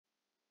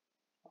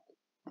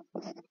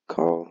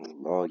Call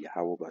Allah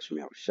Yahweh Bashim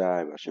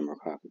Yahushai Bashim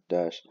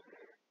Rakakadash.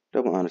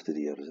 Double honors to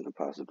the elders and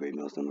apostles, great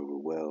millstone who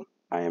rule well.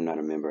 I am not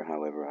a member,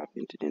 however, I've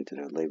entered into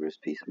their labors,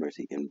 peace,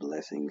 mercy, and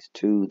blessings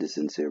to the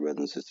sincere brothers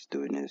and sisters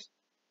doing this,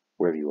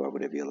 wherever you are,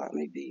 whatever your lot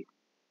may be.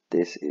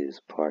 This is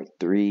part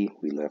 3.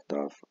 We left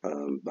off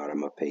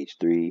bottom of page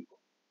 3,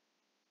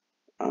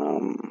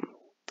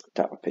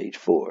 top of page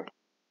 4.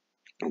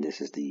 And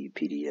this is the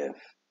PDF,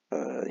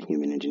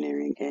 Human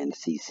Engineering and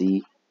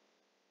CC,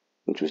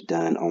 which was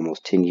done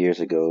almost 10 years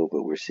ago,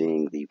 but we're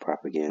seeing the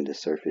propaganda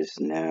surface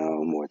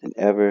now more than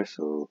ever.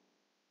 So,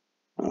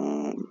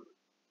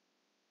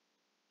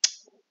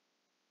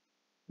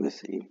 let's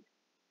see.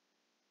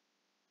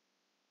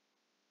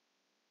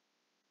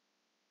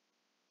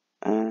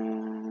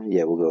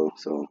 Yeah, we'll go.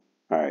 So,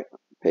 all right,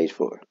 page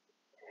 4.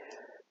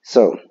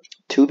 So,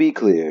 to be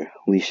clear,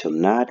 we shall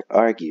not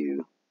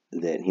argue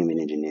that human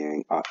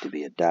engineering ought to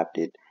be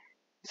adopted.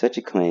 Such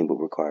a claim would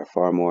require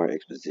far more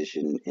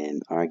exposition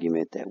and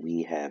argument that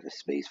we have a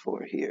space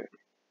for here.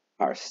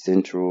 Our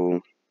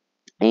central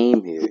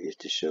aim here is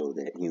to show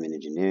that human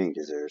engineering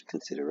deserves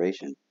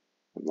consideration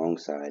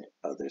alongside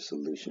other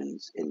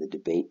solutions in the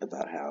debate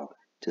about how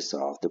to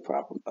solve the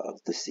problem of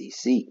the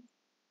CC.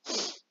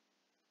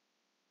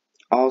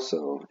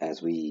 Also,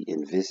 as we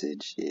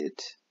envisage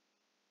it,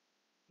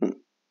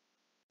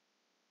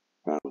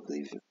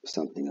 probably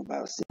something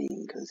about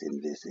seeing, because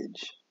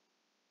envisage.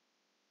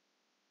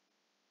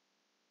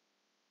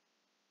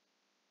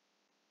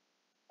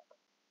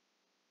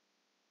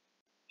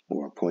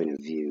 Or a point of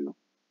view.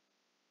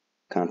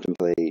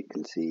 Contemplate,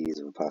 conceive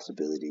of a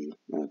possibility.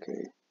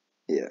 Okay,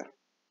 yeah,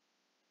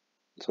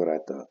 that's what I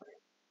thought.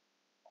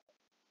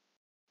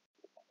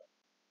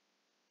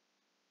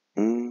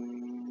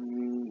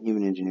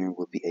 Human engineering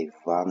would be a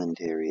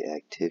voluntary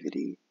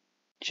activity,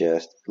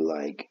 just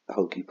like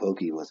Hokey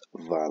Pokey was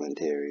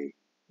voluntary,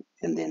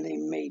 and then they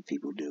made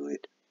people do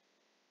it.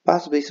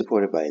 Possibly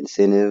supported by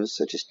incentives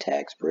such as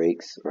tax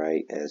breaks,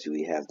 right? As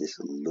we have this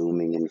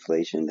looming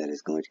inflation that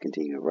is going to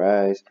continue to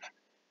rise.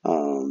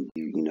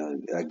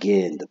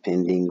 Again, the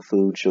pending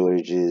food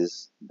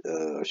shortages,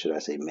 or should I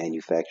say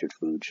manufactured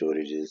food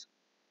shortages,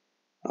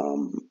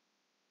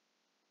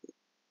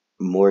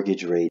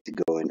 mortgage rates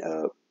going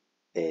up,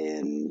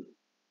 and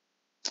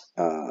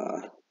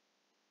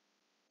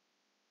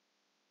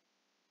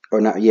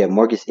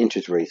mortgage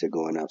interest rates are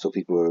going up. So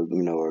people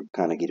are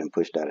kind of getting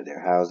pushed out of their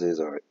houses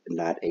or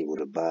not able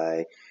to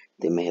buy.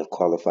 They may have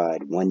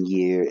qualified one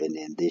year and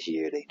then this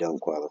year they don't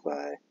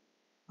qualify.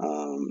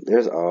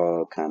 There's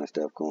all kind of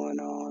stuff going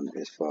on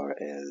as far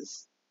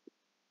as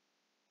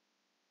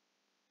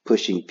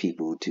pushing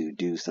people to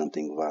do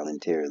something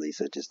voluntarily,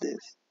 such as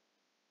this.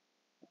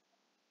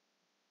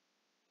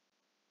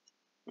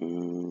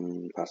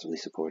 Possibly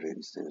supported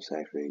instead of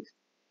tax rates,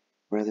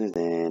 rather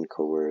than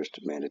coerced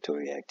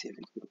mandatory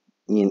activity.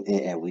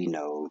 And we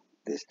know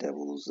this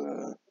devil's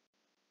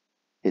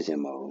his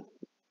MO,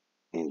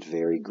 and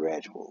very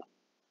gradual.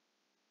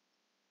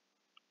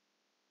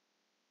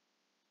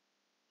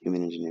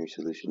 Human engineering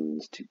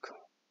solutions to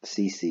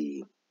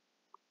CC.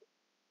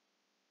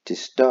 To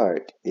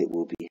start, it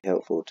will be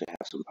helpful to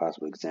have some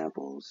possible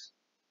examples.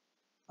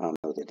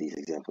 Note that these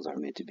examples are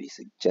meant to be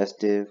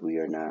suggestive. We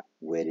are not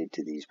wedded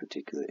to these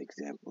particular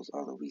examples,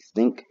 although we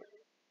think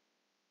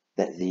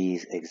that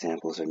these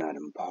examples are not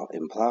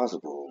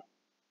implausible.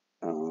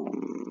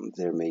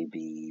 There may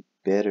be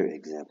better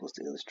examples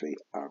to illustrate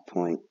our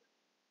point.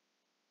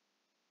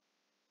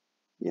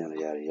 Yada,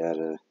 yada,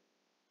 yada.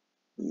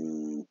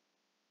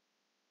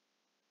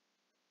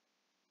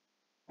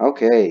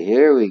 Okay,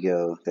 here we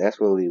go. That's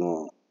what we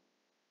want.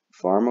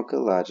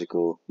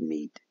 Pharmacological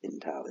meat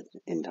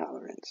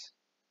intolerance.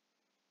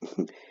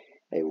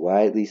 A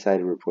widely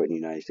cited report in the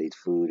United States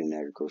Food and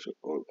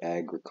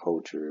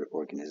Agriculture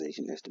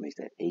Organization estimates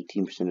that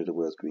 18% of the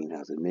world's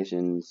greenhouse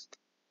emissions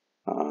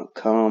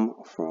come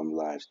from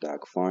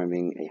livestock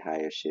farming, a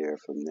higher share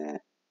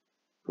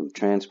from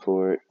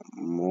transport.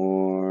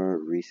 More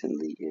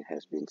recently, it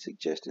has been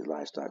suggested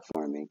livestock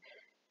farming,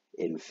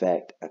 in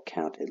fact,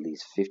 account at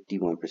least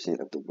 51%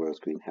 of the world's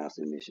greenhouse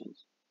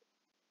emissions.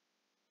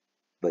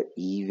 But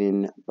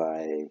even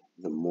by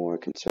the more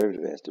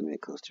conservative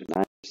estimate, close to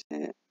 9%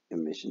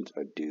 emissions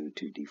are due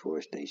to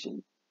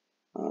deforestation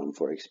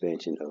for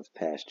expansion of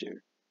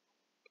pasture.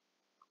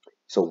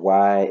 So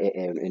why,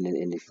 and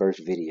in the first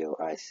video,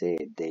 I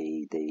said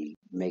they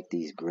make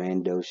these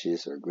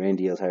grandiose,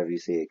 however you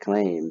say it,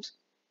 claims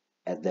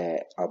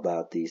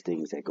about these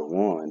things that go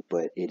on,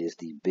 but it is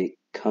the big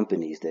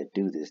companies that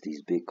do this,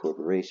 these big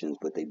corporations,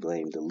 but they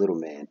blame the little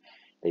man.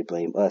 They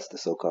blame us, the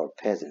so-called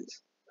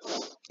peasants.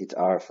 It's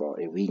our fault,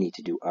 and we need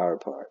to do our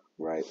part,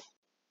 right?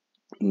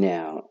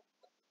 Now,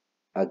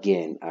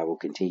 again, I will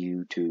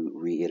continue to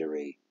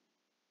reiterate,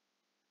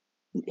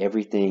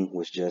 everything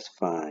was just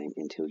fine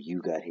until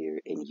you got here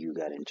and you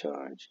got in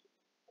charge.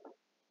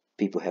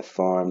 People have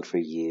farmed for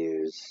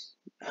years.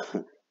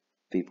 And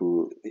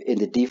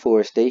the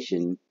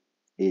deforestation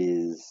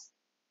is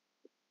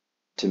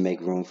to make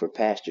room for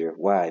pasture.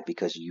 Why?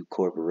 Because you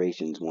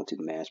corporations want to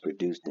mass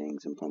produce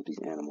things and pump these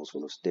animals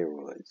full of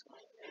steroids.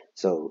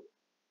 So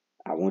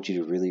I want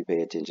you to really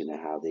pay attention to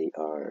how they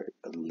are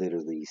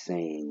literally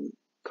saying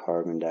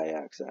carbon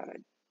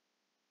dioxide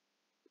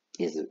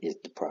is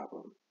the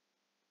problem.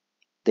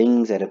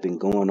 Things that have been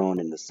going on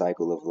in the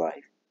cycle of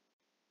life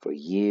for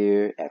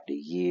year after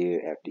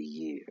year after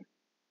year.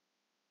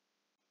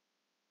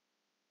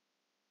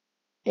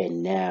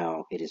 And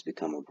now it has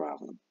become a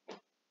problem.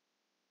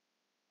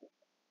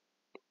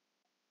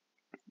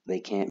 They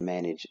can't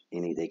manage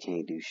they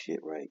can't do shit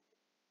right.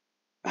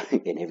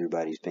 And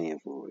everybody's paying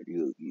for it.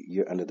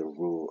 You're under the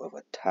rule of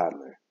a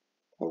toddler,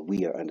 or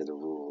we are under the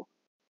rule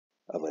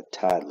of a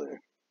toddler.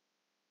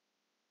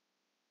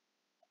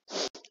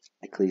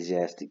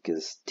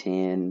 Ecclesiasticus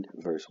 10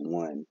 verse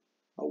 1.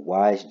 A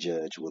wise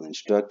judge will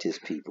instruct his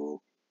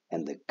people,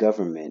 and the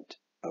government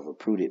of a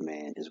prudent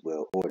man is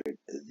well ordered.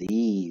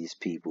 These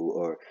people,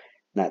 or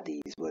not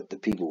these, but the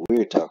people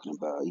we're talking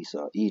about,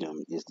 Esau,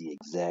 Edom, is the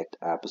exact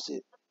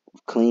opposite.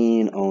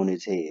 Clean on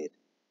its head.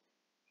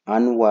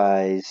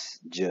 Unwise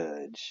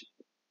judge,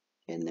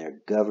 and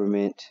their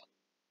government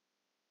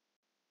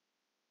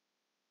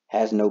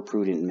has no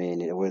prudent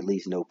men, or at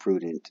least no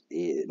prudence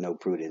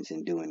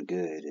in doing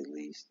good, at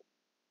least.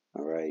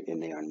 All right,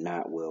 and they are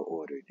not well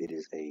ordered. It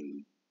is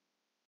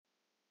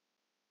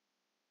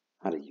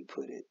how do you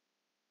put it?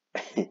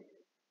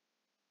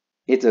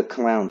 It's a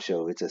clown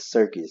show. It's a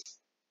circus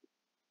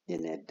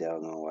in that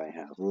doggone White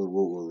House.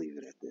 We'll leave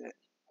it at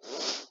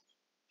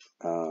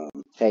that.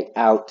 Hey,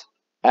 out.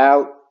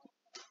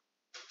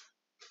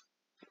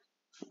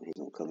 He's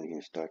gonna come in here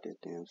and start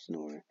that damn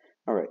snoring.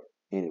 All right.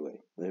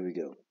 Anyway, there we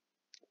go.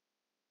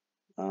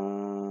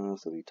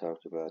 So we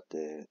talked about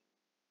that.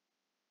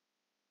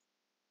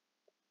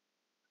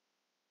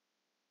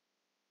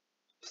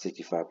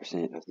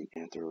 65% of the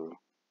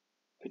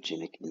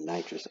anthropogenic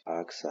nitrous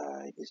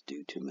oxide is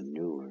due to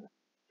manure.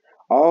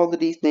 All of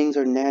these things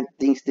are not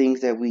these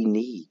things that we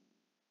need.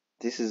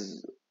 This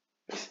is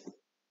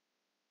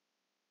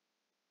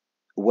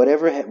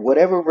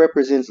whatever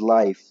represents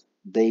life.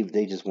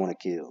 They just want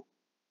to kill,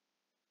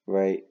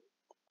 right?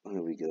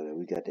 Here we go.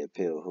 We got that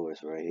pale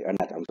horse right here.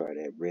 I'm sorry,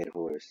 that red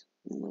horse.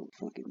 Little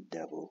fucking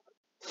devil.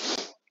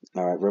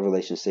 All right,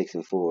 Revelation 6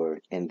 and 4.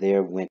 And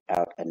there went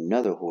out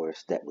another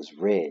horse that was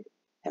red,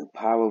 and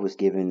power was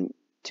given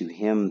to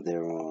him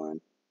thereon,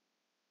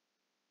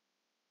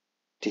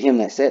 to him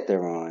that sat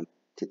thereon,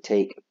 to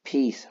take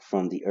peace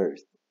from the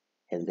earth,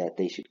 and that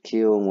they should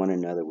kill one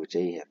another, which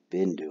they have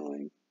been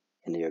doing,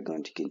 and they are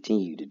going to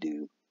continue to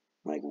do,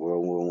 like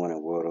World War One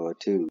and World War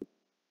Two,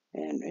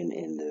 and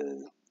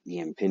the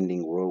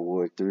impending World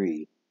War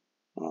Three.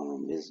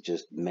 Is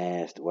just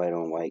masked white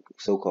on white,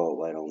 so-called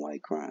white on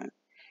white crime.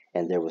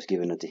 And there was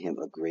given unto him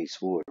a great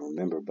sword.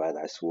 Remember, by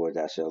thy sword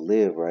thou shalt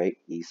live, right,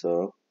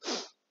 Esau?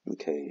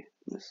 Okay,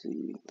 let's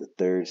see. The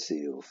third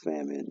seal,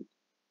 famine.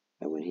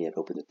 And when he had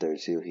opened the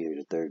third seal, here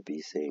the third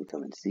beast, saying,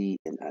 Come and see.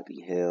 And I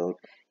beheld,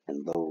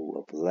 and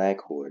lo, a black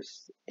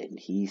horse, and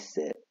he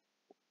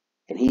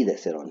that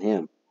sat on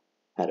him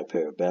had a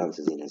pair of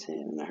balances in his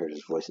hand. And I heard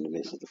his voice in the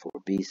midst of the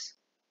four beasts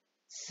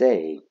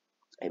say,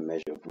 A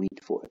measure of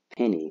wheat for a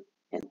penny,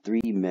 and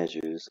 3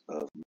 measures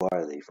of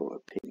barley for a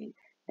penny,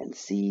 and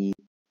see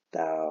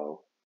thou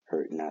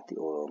hurt not the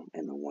oil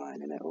and the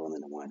wine. And that oil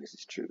and the wine is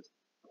his truth.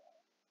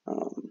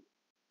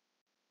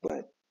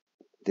 But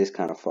this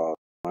kind of falls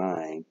in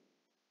line.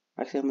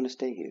 Actually, I'm going to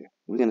stay here.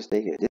 We're going to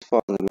stay here. This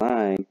falls in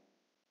line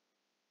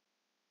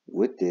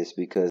with this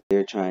because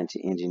they're trying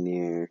to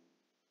engineer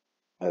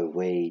a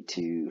way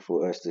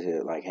for us to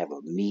have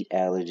a meat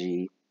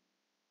allergy.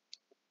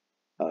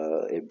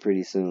 And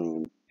pretty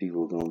soon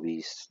people are going to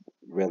be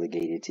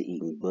relegated to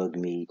eating bug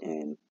meat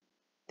and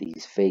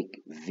these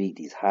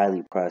these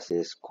highly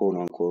processed, quote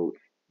unquote,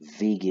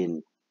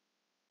 vegan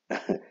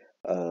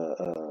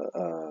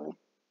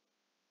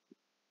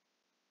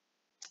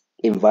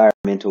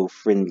environmental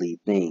friendly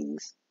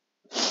things.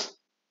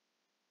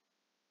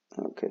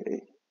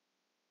 Okay.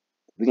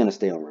 We're going to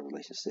stay on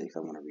Revelation 6. I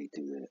want to read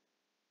through that.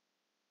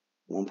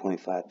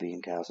 1.5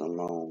 billion cows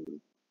alone.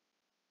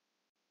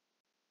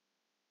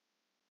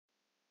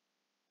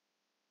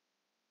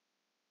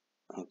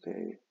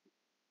 Okay.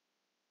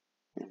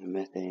 And the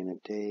methane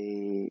a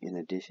day. In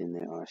addition,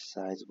 there are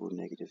sizable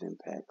negative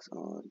impacts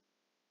on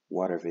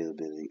water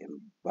availability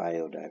and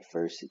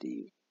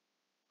biodiversity.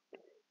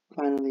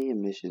 Finally,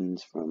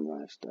 emissions from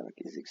livestock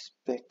is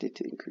expected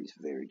to increase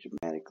very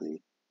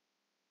dramatically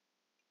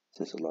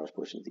since a large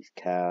portion of these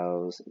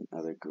cows and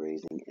other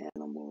grazing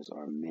animals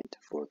are meant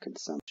for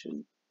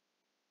consumption.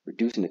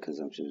 Reducing the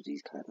consumption of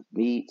these kind of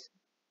meats.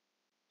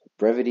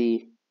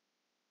 Brevity.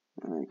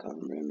 I ain't calling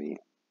them red meat.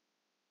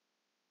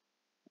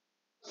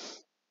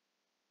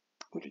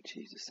 Would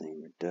achieve the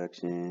same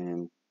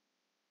reduction.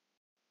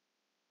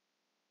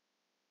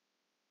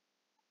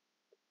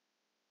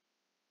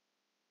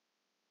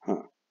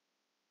 Huh.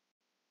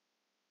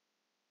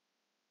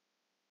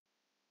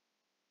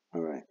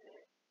 Alright.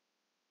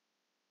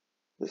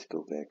 Let's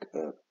go back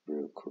up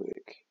real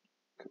quick.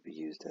 Could be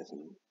used as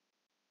an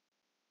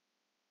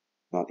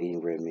while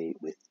eating red meat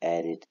with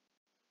added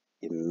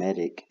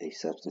emetic, a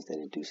substance that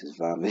induces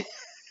vomit.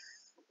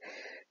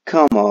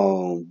 Come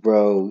on,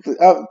 bro.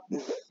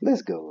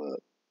 Let's go up.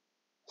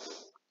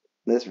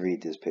 Let's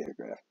read this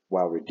paragraph.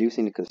 While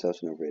reducing the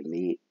consumption of red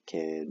meat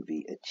can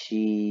be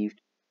achieved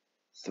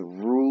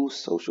through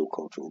social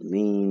cultural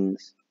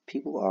means,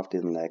 people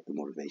often lack the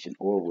motivation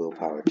or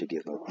willpower to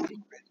give up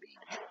eating red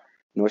meat.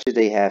 Nor should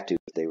they have to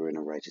if they were in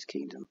a righteous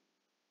kingdom.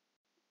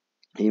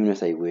 Even if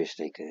they wish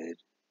they could.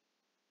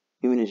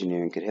 Human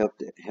engineering could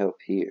help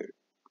here.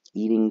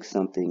 Eating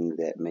something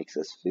that makes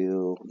us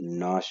feel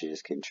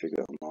nauseous can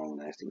trigger a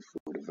long-lasting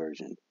food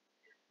aversion,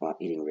 while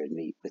eating red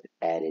meat with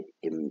added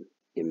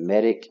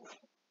emetic.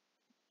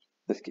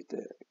 Let's get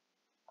that.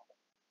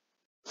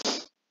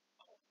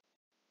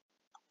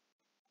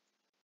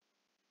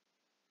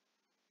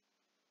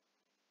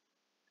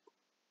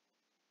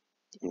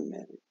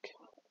 Emetic.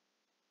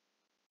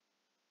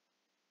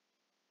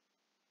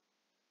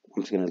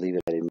 I'm just going to leave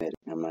it at emetic.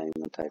 I'm not even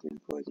going to type in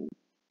poison.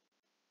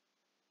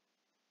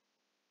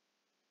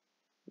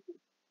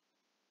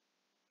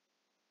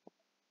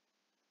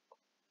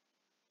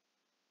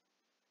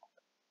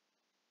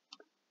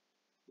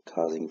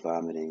 Causing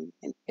vomiting.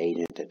 An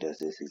agent that does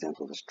this,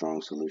 example of a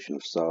strong solution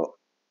of salt,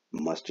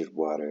 mustard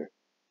water,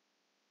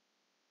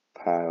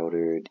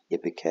 powdered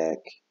ipecac,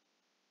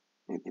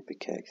 and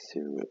ipecac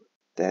syrup.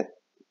 That,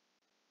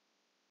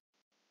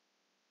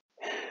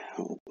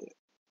 oh,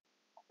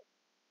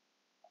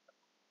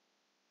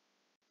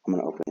 I'm going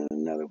to open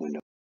another window.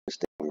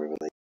 Stay on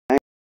Revelation. I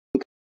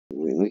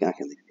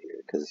can leave it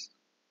here because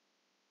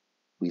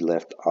we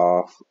left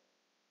off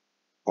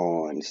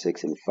on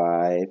 6 and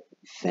 5,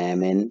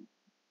 famine.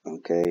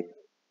 Okay,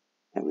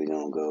 and we're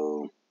going to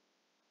go.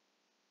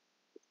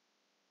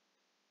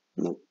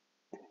 Nope,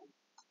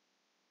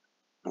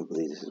 I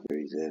believe this is where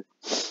he's at.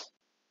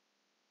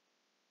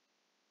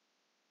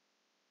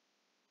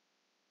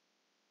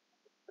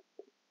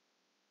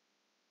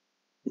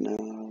 No,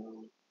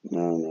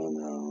 no, no,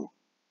 no.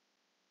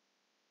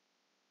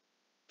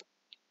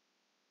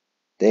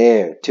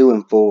 There, 2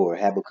 and 4,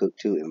 Habakkuk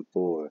 2 and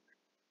 4.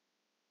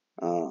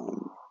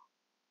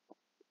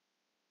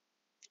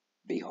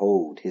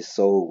 Behold, his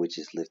soul which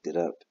is lifted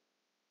up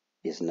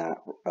is not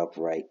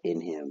upright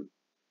in him,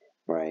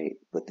 right?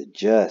 But the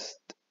just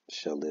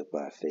shall live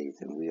by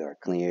faith, and we are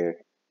clear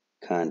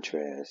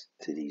contrast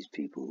to these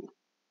people.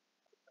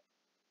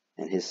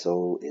 And his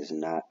soul is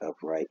not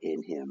upright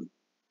in him.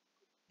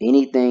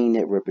 Anything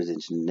that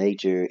represents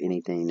nature,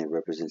 anything that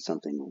represents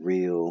something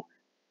real,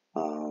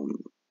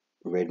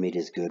 red meat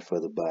is good for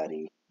the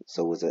body.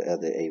 So is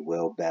a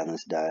well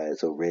balanced diet.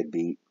 So red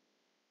meat,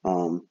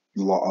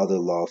 other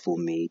lawful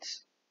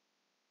meats,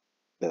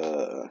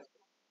 uh,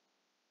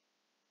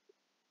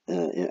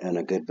 and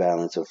a good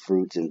balance of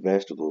fruits and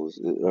vegetables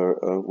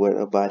are what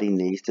a body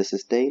needs to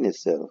sustain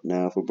itself.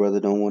 Now, if a brother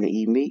don't want to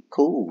eat meat,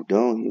 cool.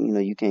 Don't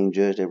you can't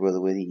judge that brother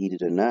whether he eat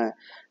it or not.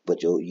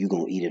 But you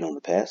gonna eat it on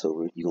the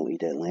Passover. You gonna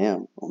eat that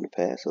lamb on the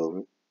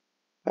Passover.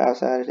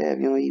 Outside of that, if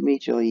you don't eat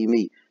meat, you don't eat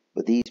meat.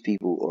 But these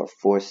people are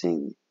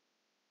forcing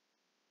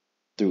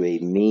through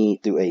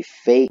a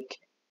fake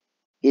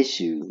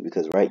issue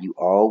because right, you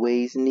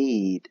always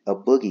need a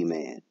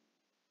boogeyman.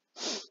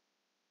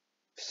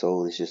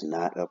 Soul is just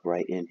not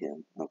upright in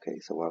him. Okay,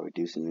 so while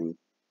reducing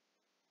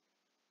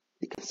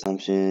the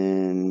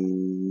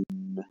consumption,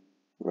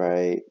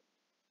 right?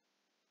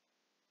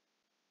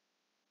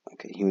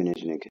 Okay, human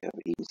engineering could help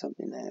eating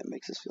something that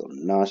makes us feel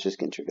nauseous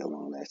can trigger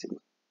long-lasting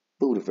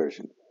food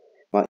aversion.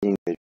 While eating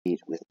meat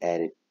with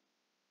added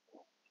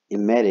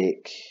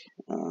emetic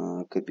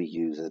could be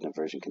used as an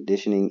aversion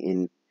conditioning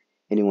in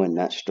anyone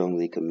not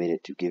strongly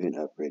committed to giving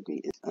up red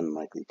meat is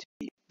unlikely to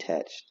be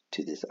attached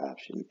to this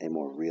option, a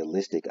more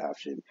realistic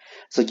option.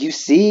 So you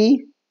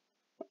see,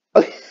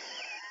 oh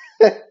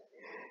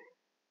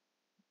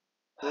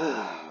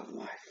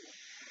my,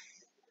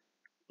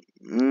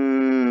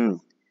 mm,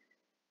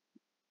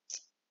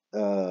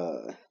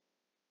 uh,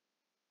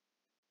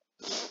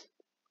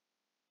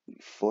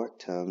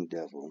 fork-tongued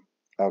devil.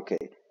 Okay,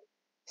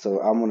 so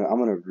I'm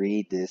gonna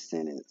read this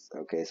sentence.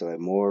 Okay, so a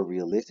more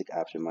realistic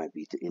option might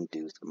be to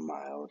induce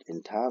mild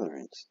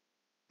intolerance,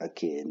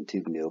 akin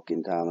to milk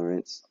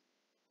intolerance,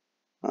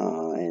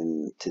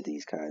 and to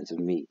these kinds of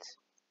meats.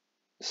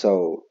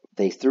 So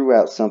they threw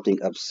out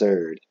something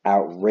absurd,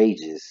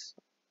 outrageous,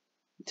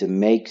 to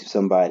make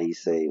somebody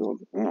say, "Well,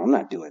 I'm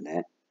not doing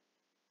that,"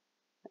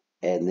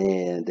 and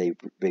then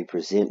they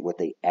present what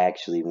they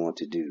actually want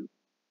to do.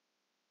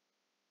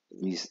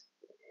 You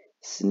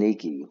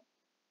sneaky,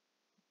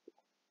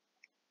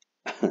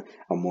 a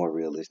more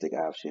realistic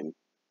option.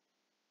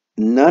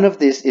 None of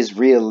this is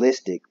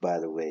realistic, by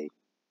the way.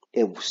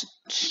 It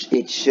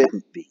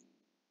shouldn't be.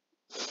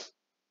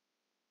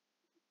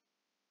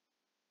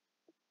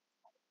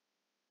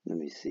 Let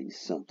me see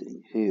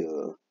something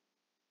here.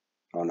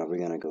 Oh no, we're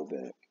gonna go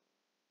back.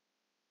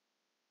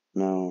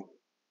 No,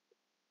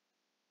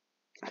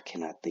 I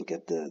cannot think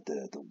of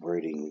the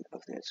wording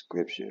of that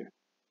scripture.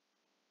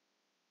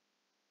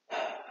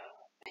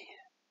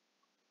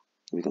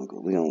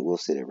 We'll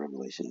sit at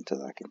Revelation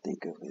until I can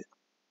think of it.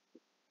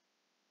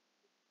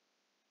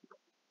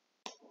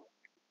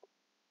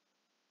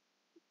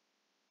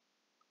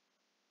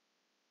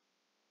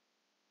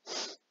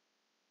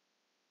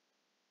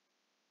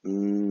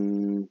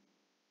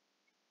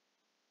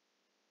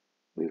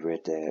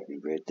 read that. We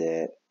read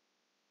that.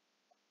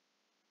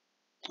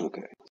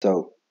 Okay.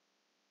 So,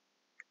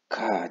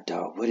 God,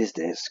 dog, what is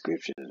that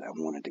scripture that I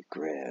wanted to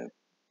grab?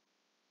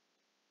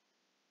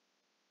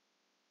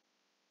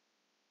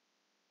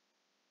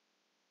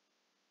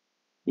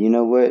 You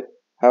know what?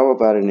 How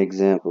about an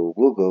example?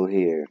 We'll go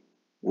here.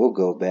 We'll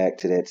go back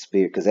to that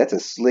spirit because that's a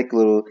slick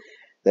little.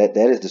 That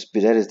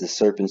is the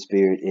serpent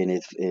spirit in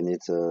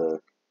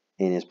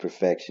its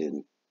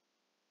perfection.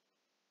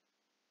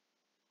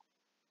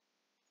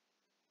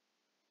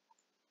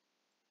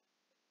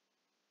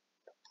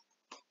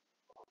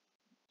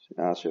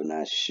 I shall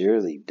not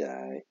surely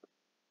die.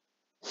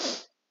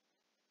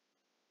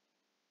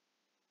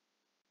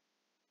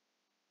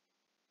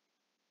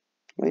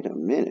 Wait a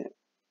minute.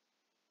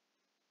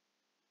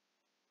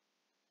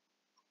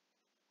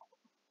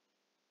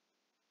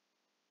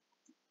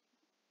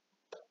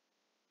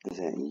 Is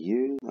that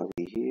you? Are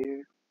we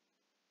here?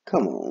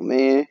 Come on,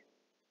 man.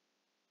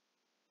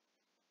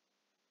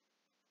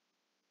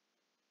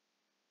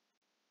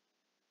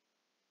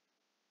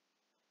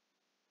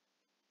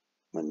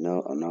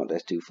 No, oh, no,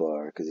 that's too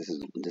far because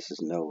this is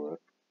Noah.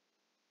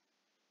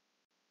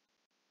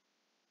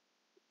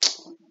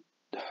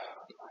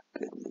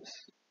 Goodness,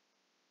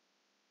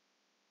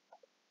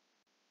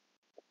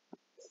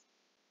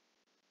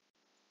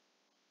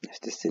 that's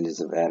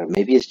descendants of Adam.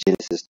 Maybe it's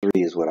Genesis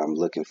 3 is what I'm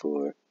looking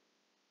for. A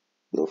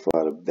little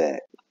farther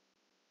back.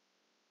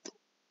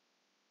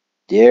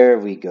 There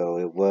we go.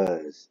 It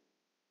was.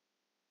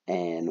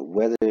 And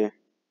whether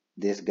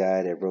this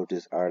guy that wrote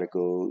this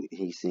article,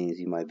 he seems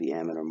he might be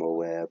Ammon or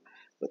Moab,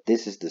 but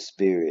this is the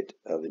spirit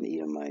of an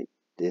Edomite.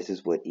 This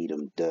is what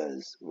Edom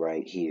does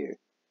right here.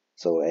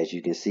 So as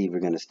you can see, we're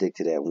going to stick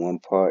to that one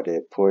part,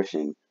 that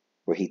portion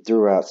where he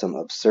threw out some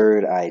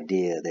absurd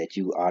idea that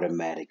you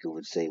automatically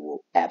would say,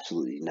 well,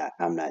 absolutely not.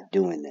 I'm not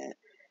doing that.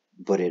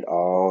 But it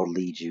all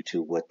leads you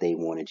to what they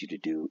wanted you to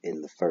do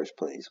in the first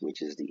place,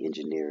 which is the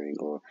engineering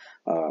or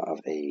of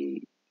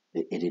it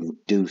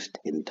induced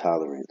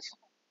intolerance.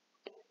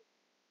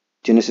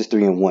 Genesis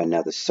 3 and 1.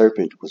 Now the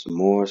serpent was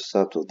more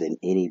subtle than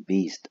any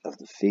beast of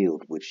the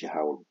field which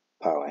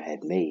Yahweh had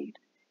made.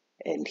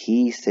 And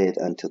he said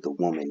unto the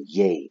woman,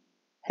 Yea,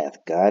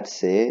 hath God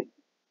said,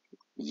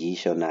 Ye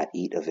shall not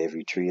eat of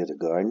every tree of the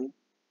garden?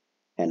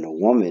 And the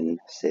woman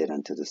said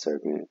unto the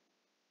serpent,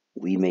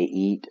 We may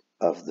eat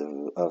of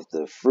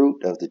the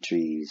fruit of the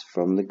trees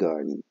from the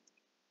garden,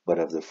 but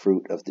of the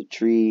fruit of the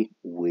tree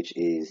which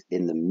is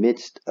in the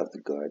midst of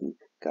the garden,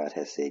 God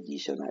has said, Ye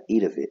shall not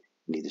eat of it,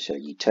 neither shall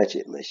ye touch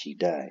it, lest ye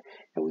die.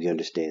 And we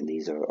understand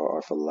these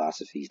are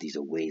philosophies, these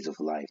are ways of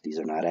life. These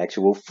are not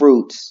actual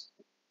fruits.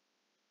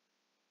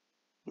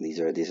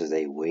 This is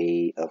a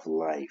way of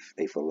life,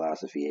 a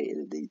philosophy.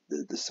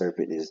 The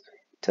serpent is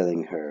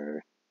telling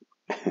her,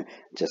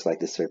 just like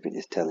the serpent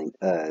is telling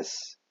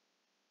us,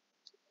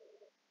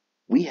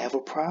 we have a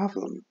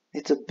problem.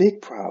 It's a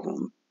big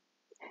problem.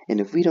 And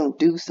if we don't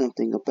do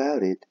something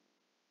about it,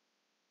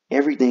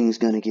 everything's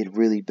going to get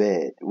really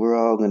bad. We're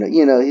all going to,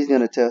 he's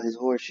going to tell his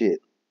horse shit.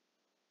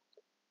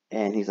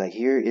 And he's like,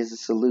 here is a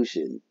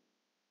solution.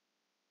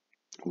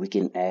 We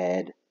can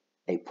add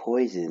a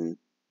poison,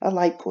 a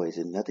light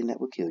poison, nothing that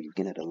will kill you.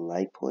 We can add a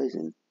light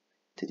poison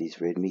to these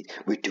red meats.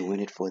 We're doing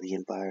it for the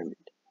environment.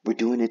 We're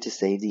doing it to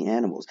save the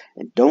animals.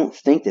 And don't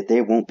think that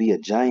there won't be a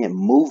giant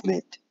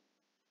movement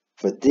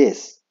for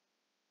this,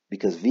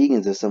 because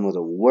vegans are some of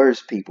the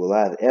worst people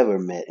I've ever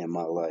met in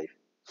my life.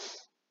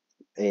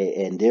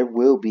 And there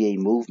will be a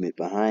movement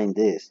behind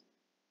this,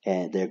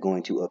 and they're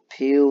going to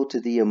appeal to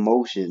the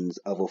emotions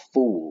of a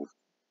fool,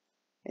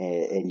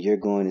 and you're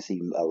going to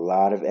see a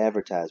lot of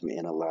advertisement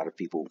and a lot of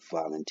people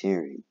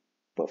volunteering.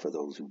 But for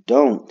those who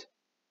don't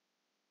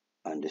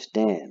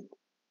understand,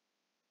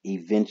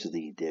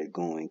 eventually they're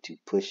going to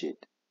push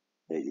it.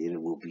 It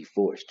will be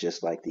forced,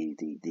 just like the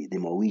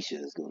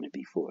Moesha is going to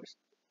be forced.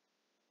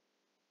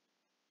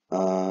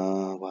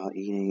 While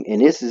eating,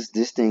 and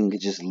this thing could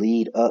just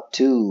lead up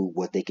to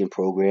what they can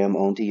program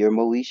onto your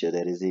Moesha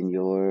that is in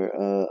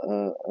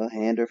your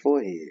hand or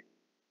forehead.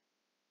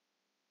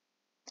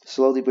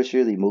 Slowly but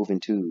surely moving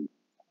to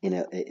in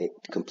a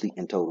complete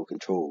and total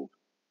control,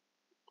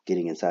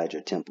 getting inside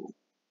your temple.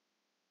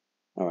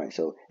 All right,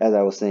 so as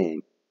I was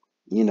saying,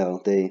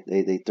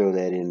 they throw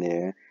that in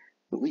there.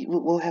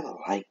 We'll have a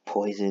light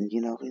poison,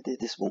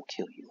 this won't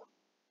kill you.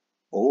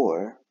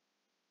 Or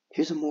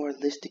here's a more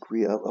realistic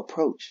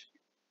approach.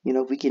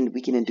 We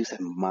can induce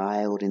a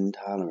mild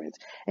intolerance,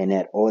 and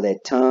that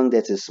tongue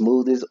that's as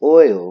smooth as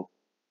oil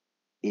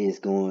is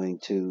going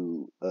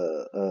to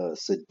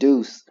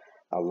seduce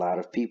a lot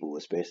of people,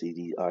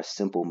 especially our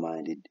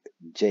simple-minded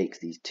jakes,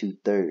 these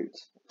 2/3.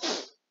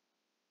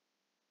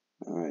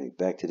 All right,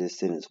 back to this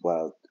sentence.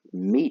 While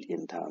meat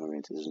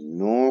intolerance is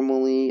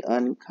normally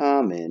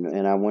uncommon,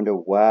 and I wonder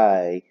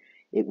why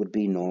it would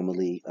be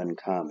normally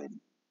uncommon.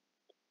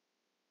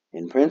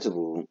 In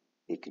principle,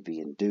 it could be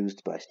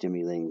induced by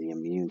stimulating the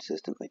immune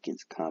system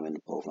against common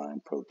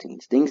bovine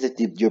proteins, things that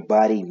your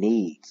body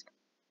needs.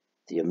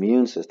 The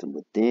immune system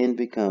would then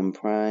become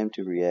primed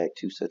to react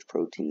to such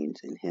proteins,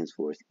 and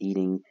henceforth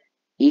eating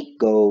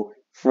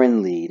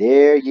Friendly.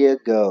 There you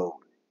go.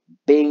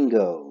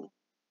 Bingo.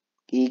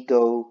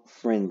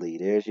 Eco-friendly.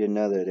 There's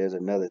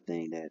another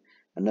thing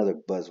another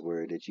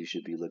buzzword that you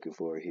should be looking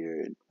for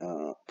here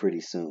pretty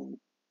soon.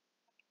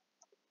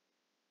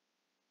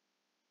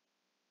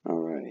 All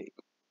right.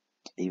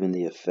 Even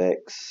if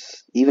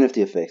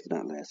the effects do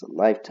not last a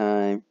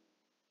lifetime,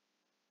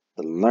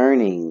 the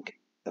learning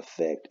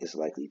effect is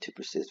likely to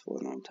persist for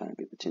a long time.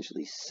 A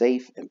potentially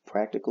safe and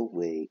practical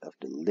way of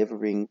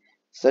delivering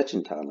such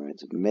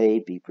intolerance may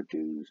be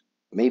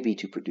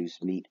to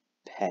produce meat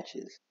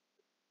patches.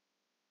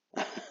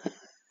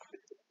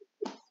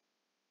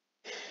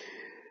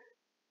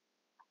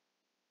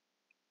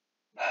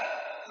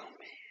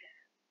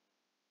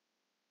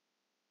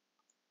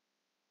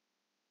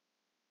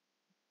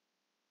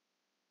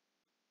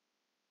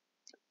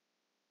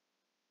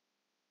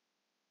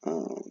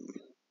 um,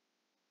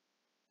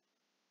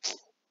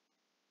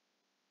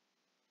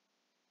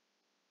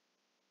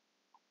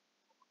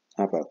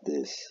 how about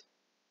this?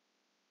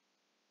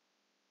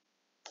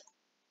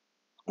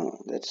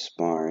 Oh, that's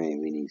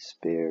sparring. We need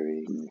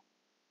sparing.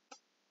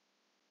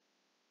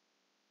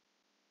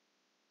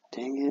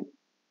 Dang it.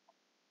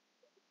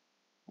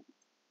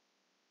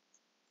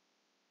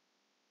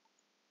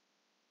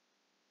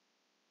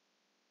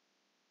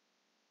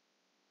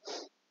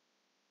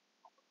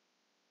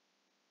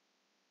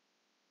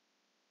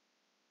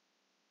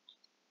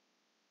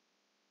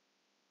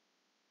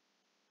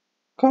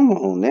 Come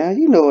on now.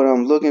 You know what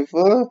I'm looking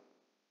for.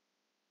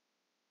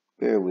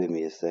 Bear with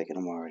me a second.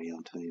 I'm already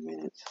on 20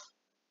 minutes.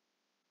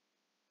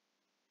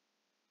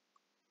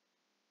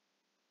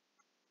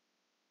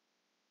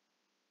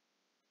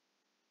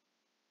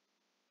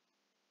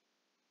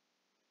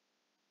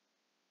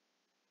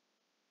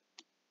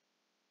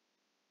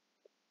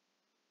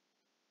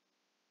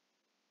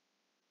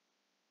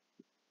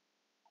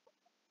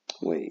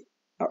 Wait.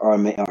 Or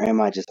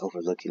am I just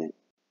overlooking it?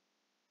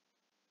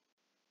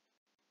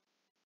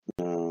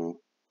 No.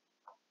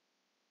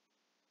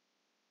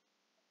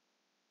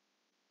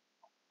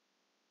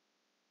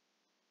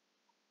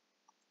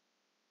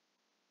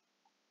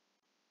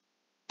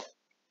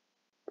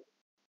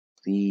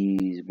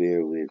 Please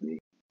bear with me.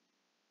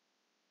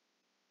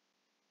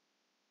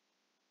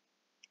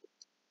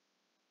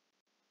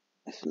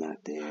 It's not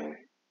there.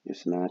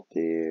 It's not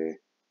there.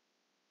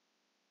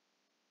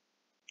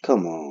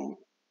 Come on.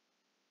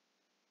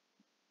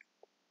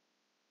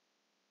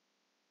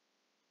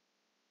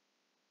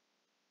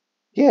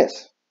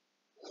 Yes.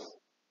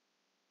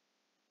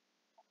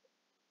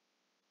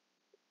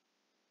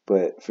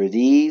 But for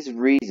these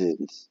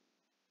reasons,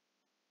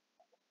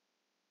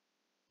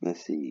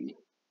 let's see.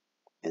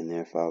 And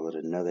there followed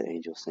another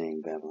angel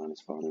saying, Babylon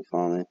is fallen,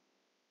 fallen,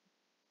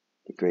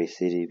 the great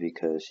city,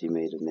 because she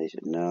made a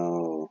nation.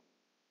 No.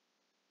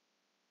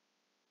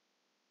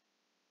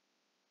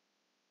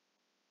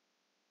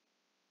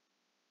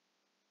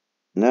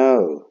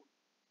 No.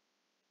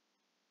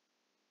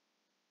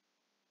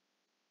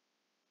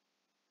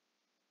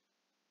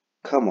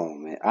 Come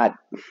on, man.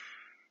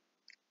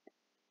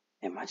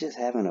 Am I just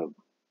having a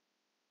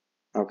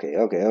okay.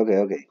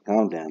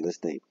 Calm down. Let's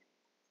think.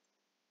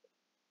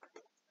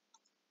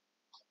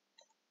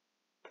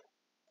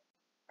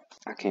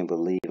 I can't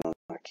believe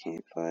I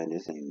can't find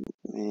this thing,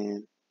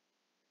 man.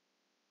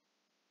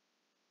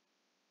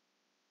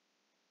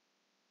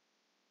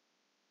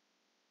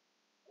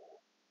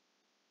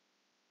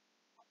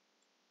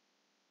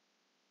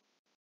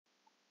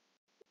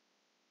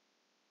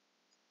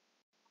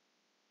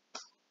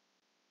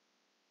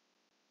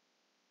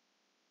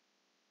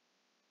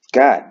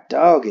 God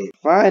dog it.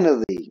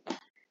 Finally.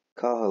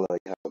 Call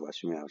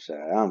her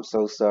outside. I'm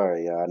so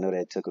sorry, y'all. I know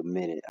that took a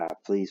minute.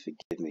 Please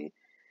forgive me.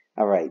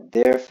 All right.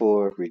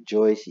 Therefore,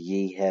 rejoice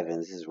ye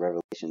heavens. This is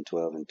Revelation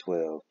 12 and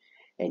 12.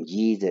 And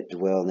ye that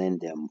dwell in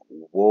them.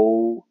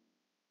 Woe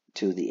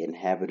to the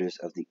inhabitants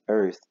of the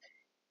earth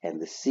and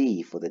the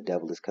sea, for the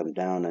devil is come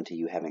down unto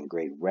you having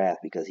great wrath,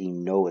 because he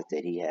knoweth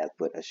that he hath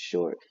but a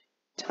short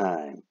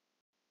time.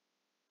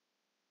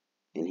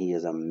 And he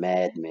is a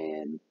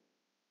madman.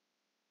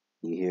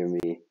 You hear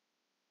me?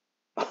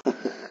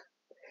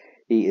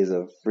 He is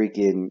a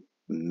freaking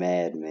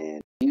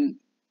madman. Do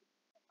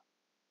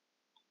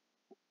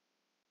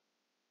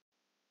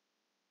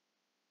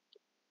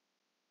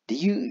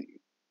you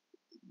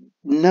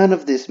None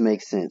of this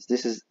makes sense.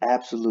 This is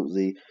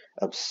absolutely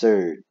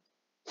absurd.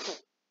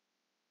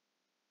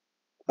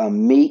 A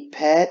meat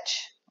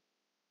patch?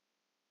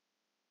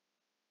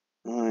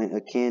 Alright,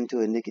 akin to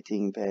a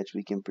nicotine patch,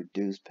 we can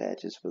produce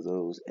patches for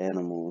those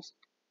animals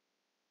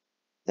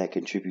that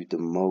contribute the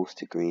most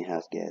to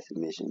greenhouse gas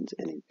emissions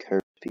and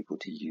encourage people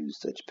to use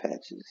such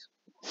patches.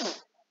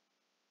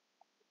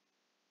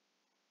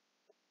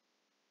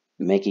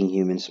 Making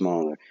humans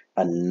smaller.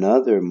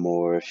 Another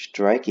more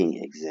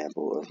striking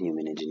example of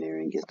human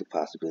engineering is the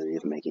possibility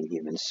of making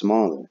humans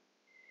smaller.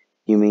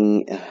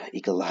 Human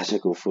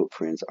ecological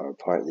footprints are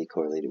partly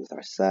correlated with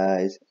our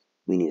size.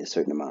 We need a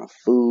certain amount of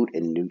food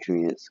and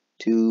nutrients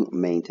to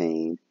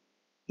maintain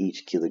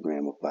each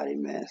kilogram of body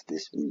mass.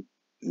 This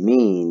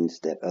means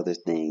that other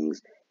things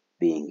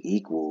being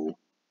equal,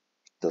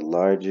 the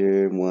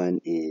larger one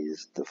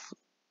is,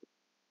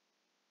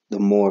 the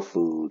more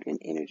food and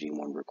energy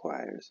one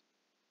requires.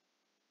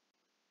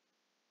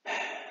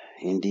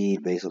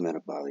 Indeed, basal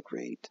metabolic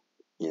rate.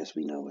 Yes,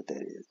 we know what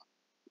that is.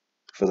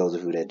 For those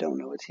of you that don't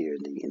know, it's here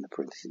in the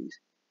parentheses.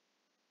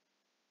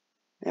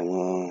 And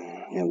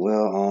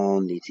we'll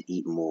all need to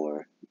eat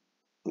more.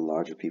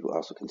 Larger people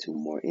also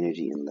consume more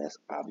energy in less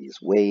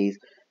obvious ways.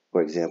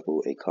 For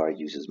example, a car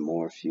uses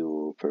more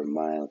fuel per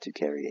mile to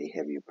carry a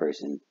heavier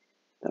person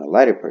than a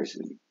lighter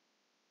person.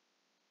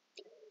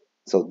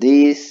 So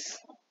this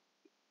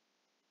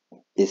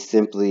is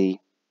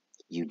simply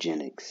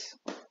eugenics.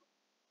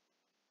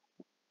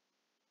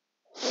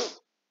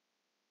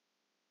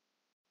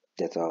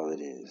 That's all it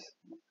is.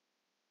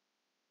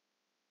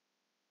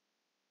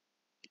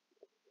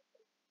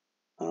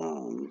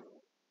 Um,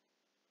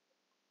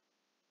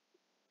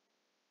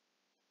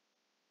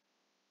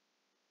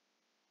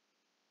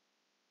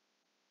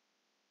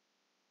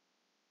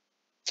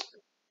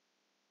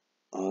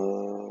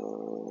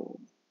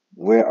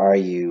 where are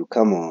you?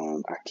 Come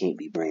on, I can't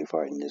be brain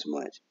farting this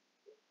much.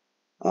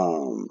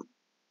 Um,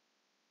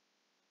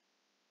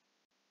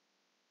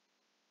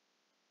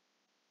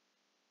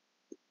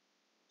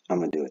 I'm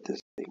gonna do it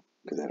this way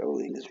because that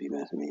old English be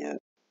messing me up.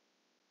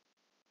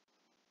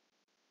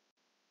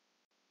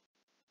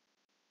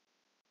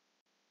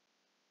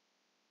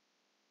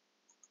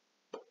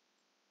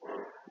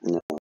 No.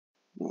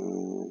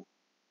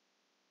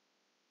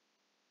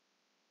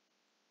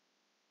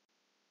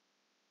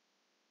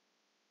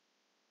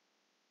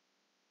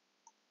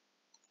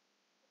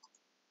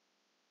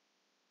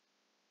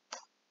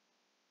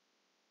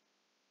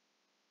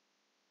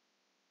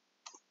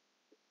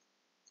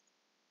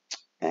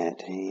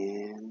 At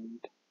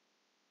hand,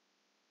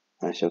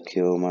 I shall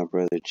kill my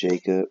brother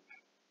Jacob,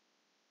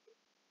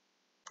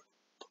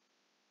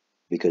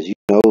 because you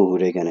know who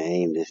they're gonna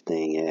aim this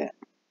thing at.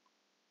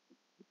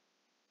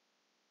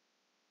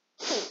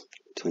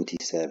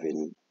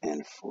 27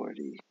 and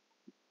 40.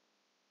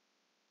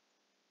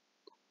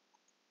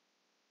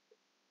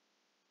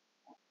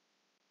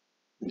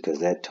 Because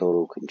that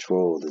total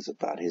control is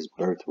about his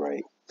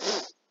birthright.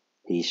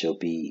 He shall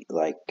be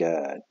like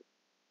God.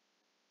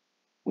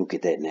 We'll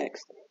get that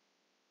next.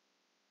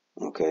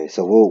 Okay,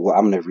 so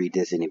I'm gonna read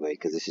this anyway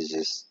because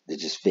it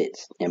just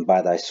fits. And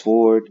by thy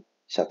sword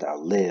shalt thou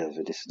live,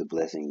 and this is the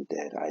blessing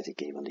that Isaac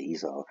gave unto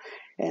Esau,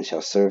 and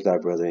shall serve thy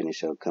brother, and it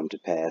shall come to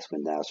pass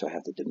when thou shalt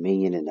have the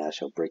dominion, and thou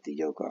shalt break the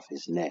yoke off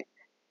his neck.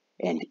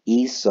 And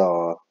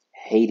Esau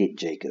hated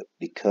Jacob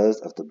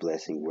because of the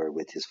blessing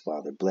wherewith his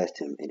father blessed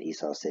him. And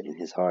Esau said in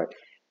his heart,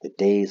 the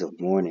days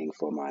of mourning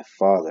for my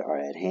father are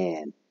at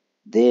hand.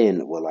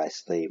 Then will I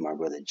slay my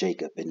brother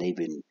Jacob. And they've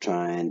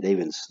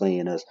been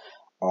slaying us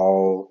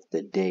all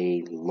the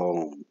day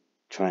long,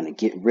 trying to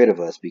get rid of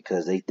us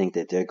because they think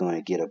that they're going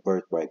to get a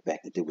birthright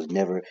back that it was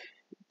never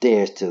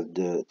theirs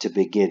to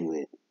begin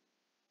with.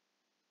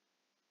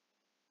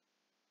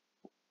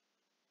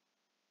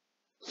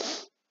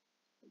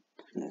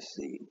 Let's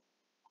see.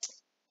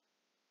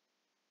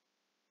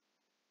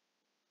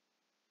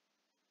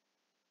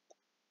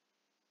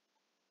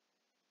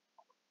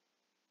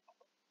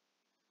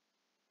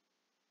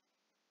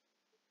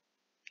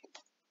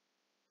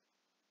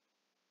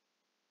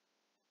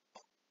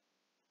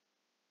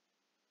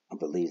 I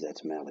believe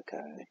that's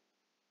Malachi.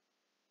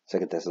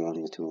 2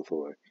 Thessalonians 2 and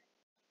 4.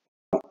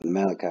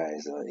 Malachi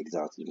has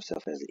exalted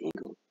himself as the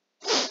eagle.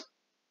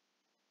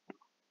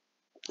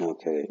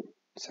 Okay,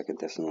 2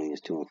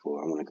 Thessalonians 2 and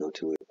 4. I want to go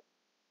to it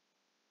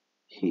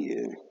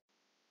here.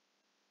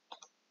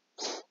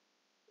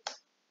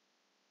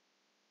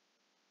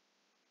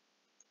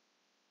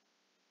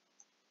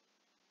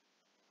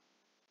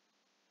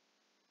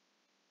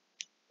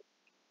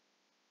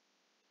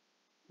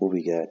 What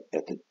we got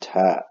at the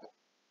top?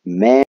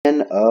 Man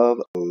of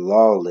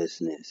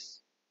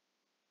lawlessness.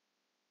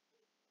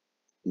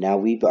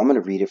 I'm going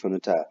to read it from the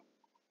top.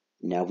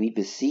 Now we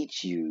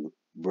beseech you,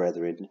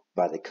 brethren,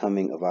 by the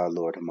coming of our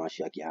Lord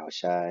Hamashiach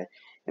Yahushai,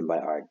 and by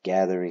our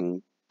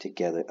gathering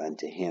together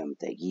unto him,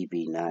 that ye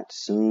be not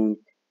soon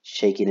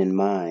shaken in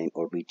mind,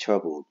 or be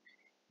troubled,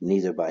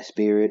 neither by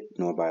spirit,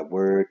 nor by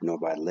word, nor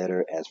by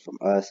letter, as from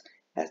us,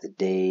 as the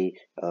day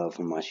of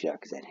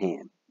Hamashiach is at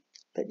hand.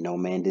 Let no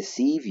man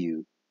deceive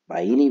you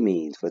by any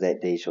means, for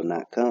that day shall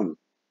not come,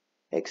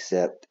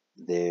 except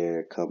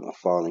there come a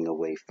falling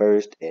away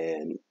first,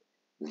 and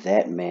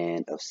that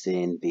man of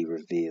sin be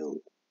revealed,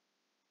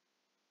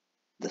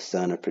 the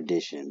son of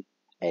perdition.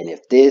 And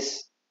if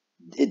this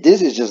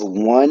is just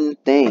one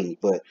thing,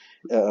 but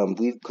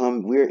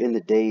we're in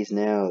the days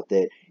now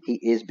that he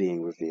is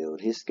being revealed.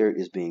 His skirt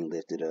is being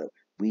lifted up.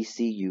 We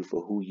see you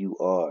for who you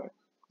are,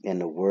 and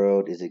the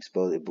world is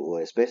exposed,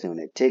 boy, especially on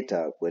that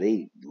TikTok where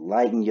they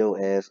lighten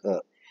your ass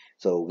up.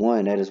 So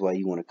one, that is why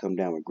you want to come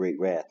down with great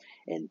wrath,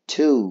 and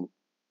two,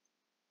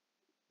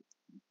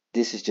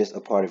 this is just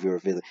a part of your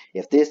revealing.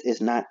 If this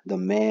is not the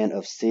man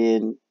of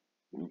sin,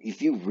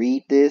 if you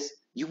read this,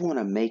 you want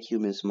to make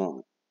humans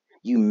small.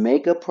 You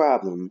make a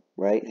problem,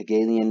 right?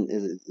 Hegelian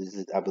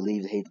is I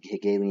believe,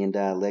 Hegelian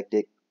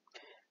dialectic.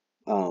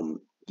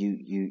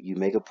 You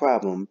make a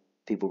problem,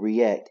 people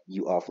react,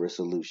 you offer a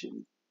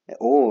solution.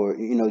 Or,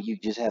 you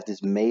just have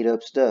this made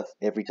up stuff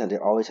every time.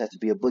 There always has to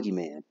be a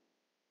boogeyman.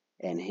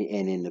 And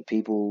then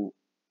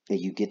and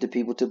you get the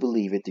people to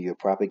believe it through your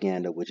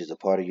propaganda, which is a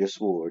part of your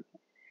sword,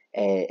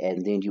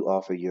 and then you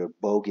offer your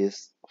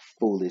bogus,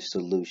 foolish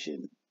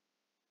solution,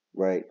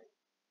 right?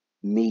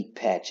 Meat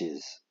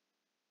patches,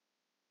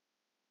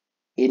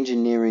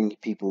 engineering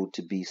people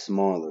to be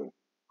smaller.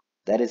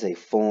 That is a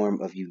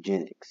form of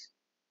eugenics.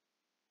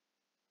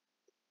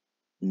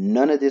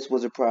 None of this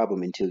was a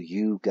problem until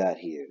you got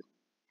here,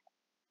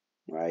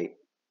 right?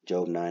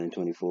 Job 9 and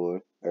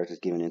 24. Earth is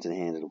given into the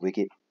hands of the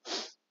wicked.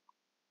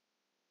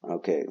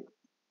 Okay.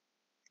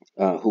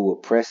 Who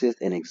oppresseth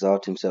and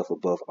exalts himself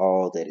above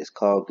all that is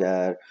called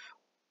God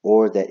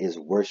or that is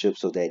worshipped,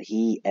 so that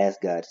he, as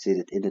God,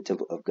 sitteth in the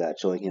temple of God,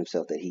 showing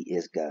himself that he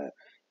is God.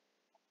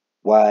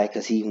 Why?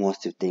 Because he wants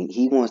to think,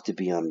 he wants to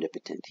be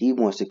omnipotent, he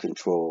wants to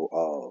control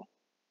all.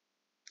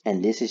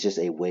 And this is just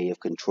a way of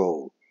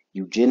control.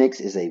 Eugenics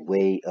is a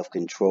way of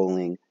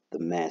controlling the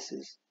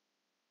masses.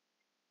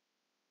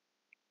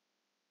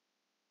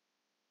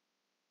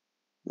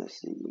 Let's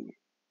see.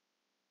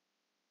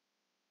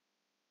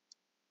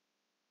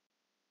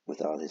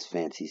 With all his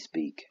fancy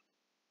speak.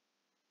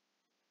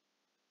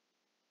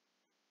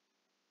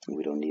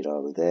 We don't need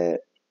all of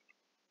that.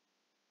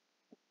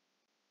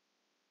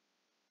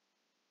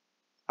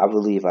 I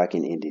believe I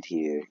can end it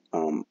here.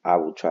 I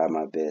will try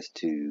my best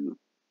to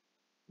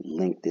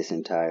link this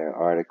entire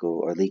article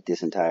or link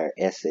this entire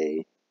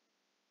essay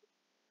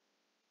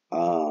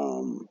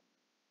um,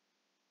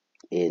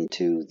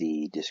 into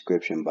the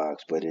description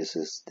box, but this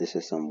is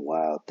some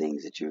wild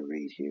things that you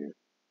read here.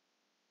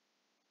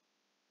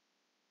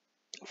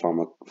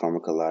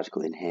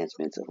 Pharmacological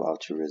enhancements of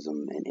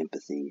altruism and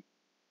empathy.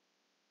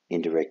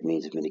 Indirect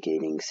means of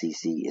mitigating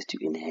CC is to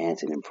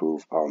enhance and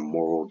improve our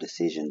moral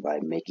decision by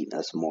making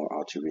us more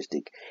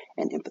altruistic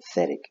and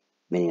empathetic.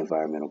 Many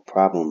environmental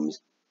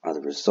problems are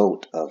the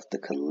result of the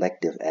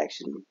collective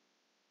action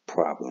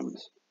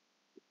problems,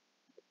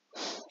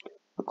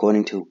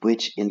 according to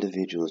which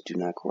individuals do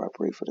not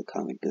cooperate for the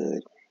common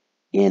good.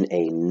 In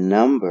a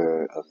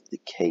number of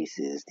the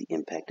cases, the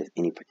impact of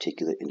any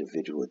particular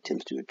individual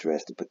attempts to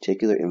address the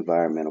particular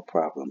environmental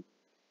problem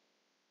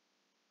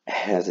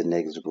has a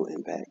negligible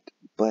impact,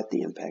 but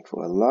the impact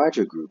for a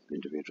larger group of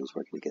individuals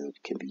working together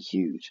can be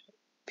huge.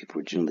 People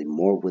are generally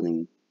more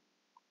willing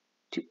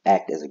to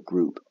act as a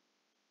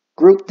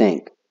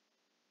groupthink,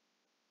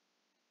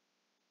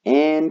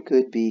 and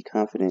could be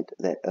confident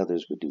that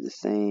others would do the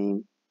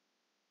same.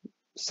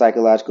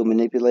 Psychological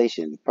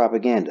manipulation,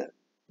 propaganda.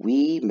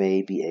 We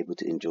may be able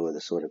to enjoy the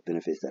sort of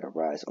benefits that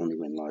arise only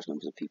when large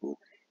numbers of people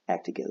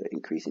act together.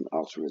 Increasing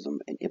altruism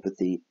and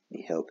empathy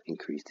may help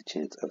increase the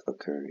chance of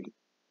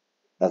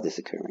this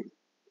occurring.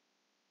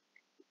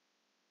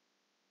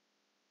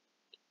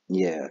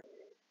 Yeah,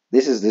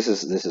 this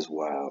is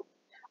wild.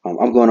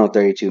 I'm going on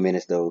 32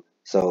 minutes though,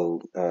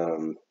 so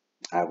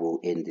I will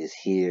end this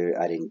here.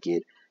 I didn't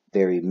get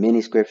very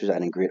many scriptures. I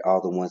didn't get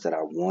all the ones that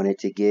I wanted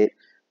to get,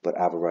 but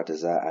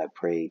Avaratazah, I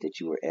pray that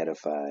you were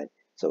edified.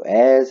 So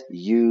as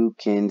you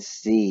can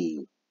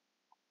see,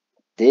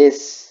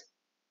 this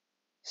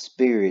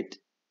spirit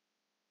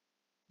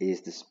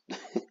is this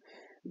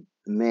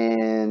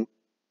man.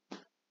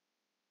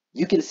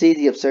 You can see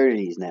the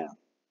absurdities now.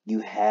 You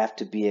have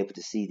to be able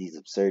to see these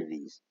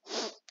absurdities,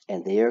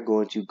 and they are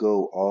going to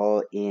go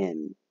all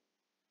in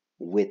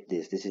with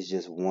this. This is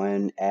just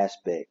one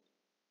aspect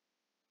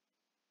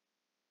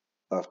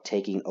of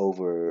taking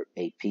over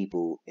a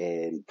people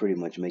and pretty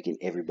much making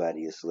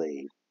everybody a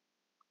slave.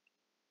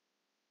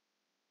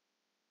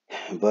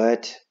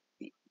 But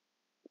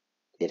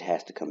it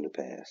has to come to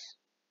pass,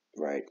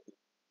 right?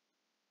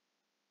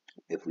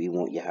 If we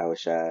want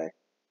Yahushua,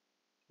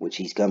 which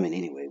he's coming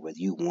anyway, whether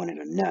you want it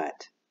or not.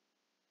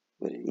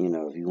 But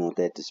if you want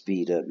that to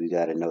speed up, you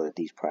got to know that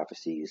these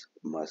prophecies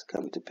must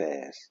come to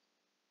pass.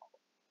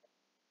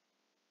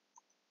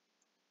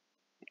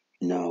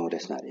 No,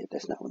 that's not it.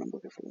 That's not what I'm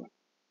looking for.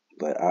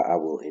 But I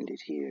will end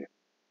it here.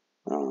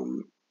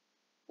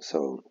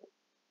 So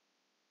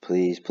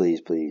please,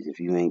 please, please, if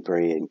you ain't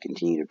praying,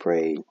 continue to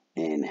pray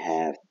and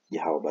have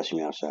Yahweh Bashim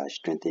Yahshua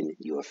strengthen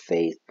your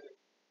faith,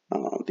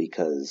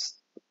 because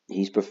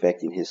he's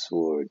perfecting his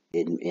sword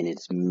in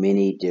its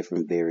many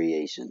different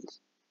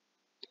variations.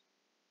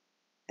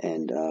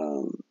 And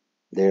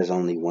there's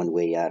only one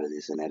way out of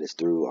this, and that is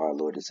through our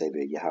Lord and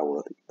Savior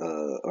Yahweh,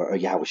 or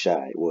Yahweh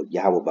Shai, well,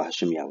 Yahweh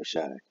Bahashim Yahweh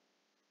Shai.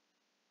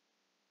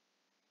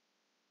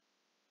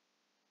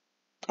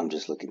 I'm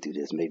just looking through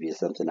this. Maybe it's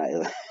something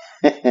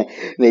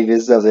maybe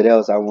it's something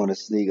else I want to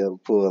sneak up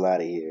and pull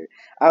out of here.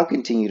 I'll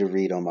continue to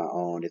read on my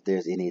own. If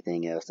there's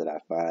anything else that I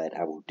find,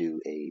 I will do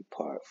a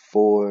part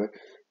 4.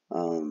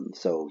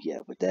 So yeah,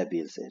 with that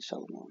being said,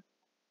 Shalom.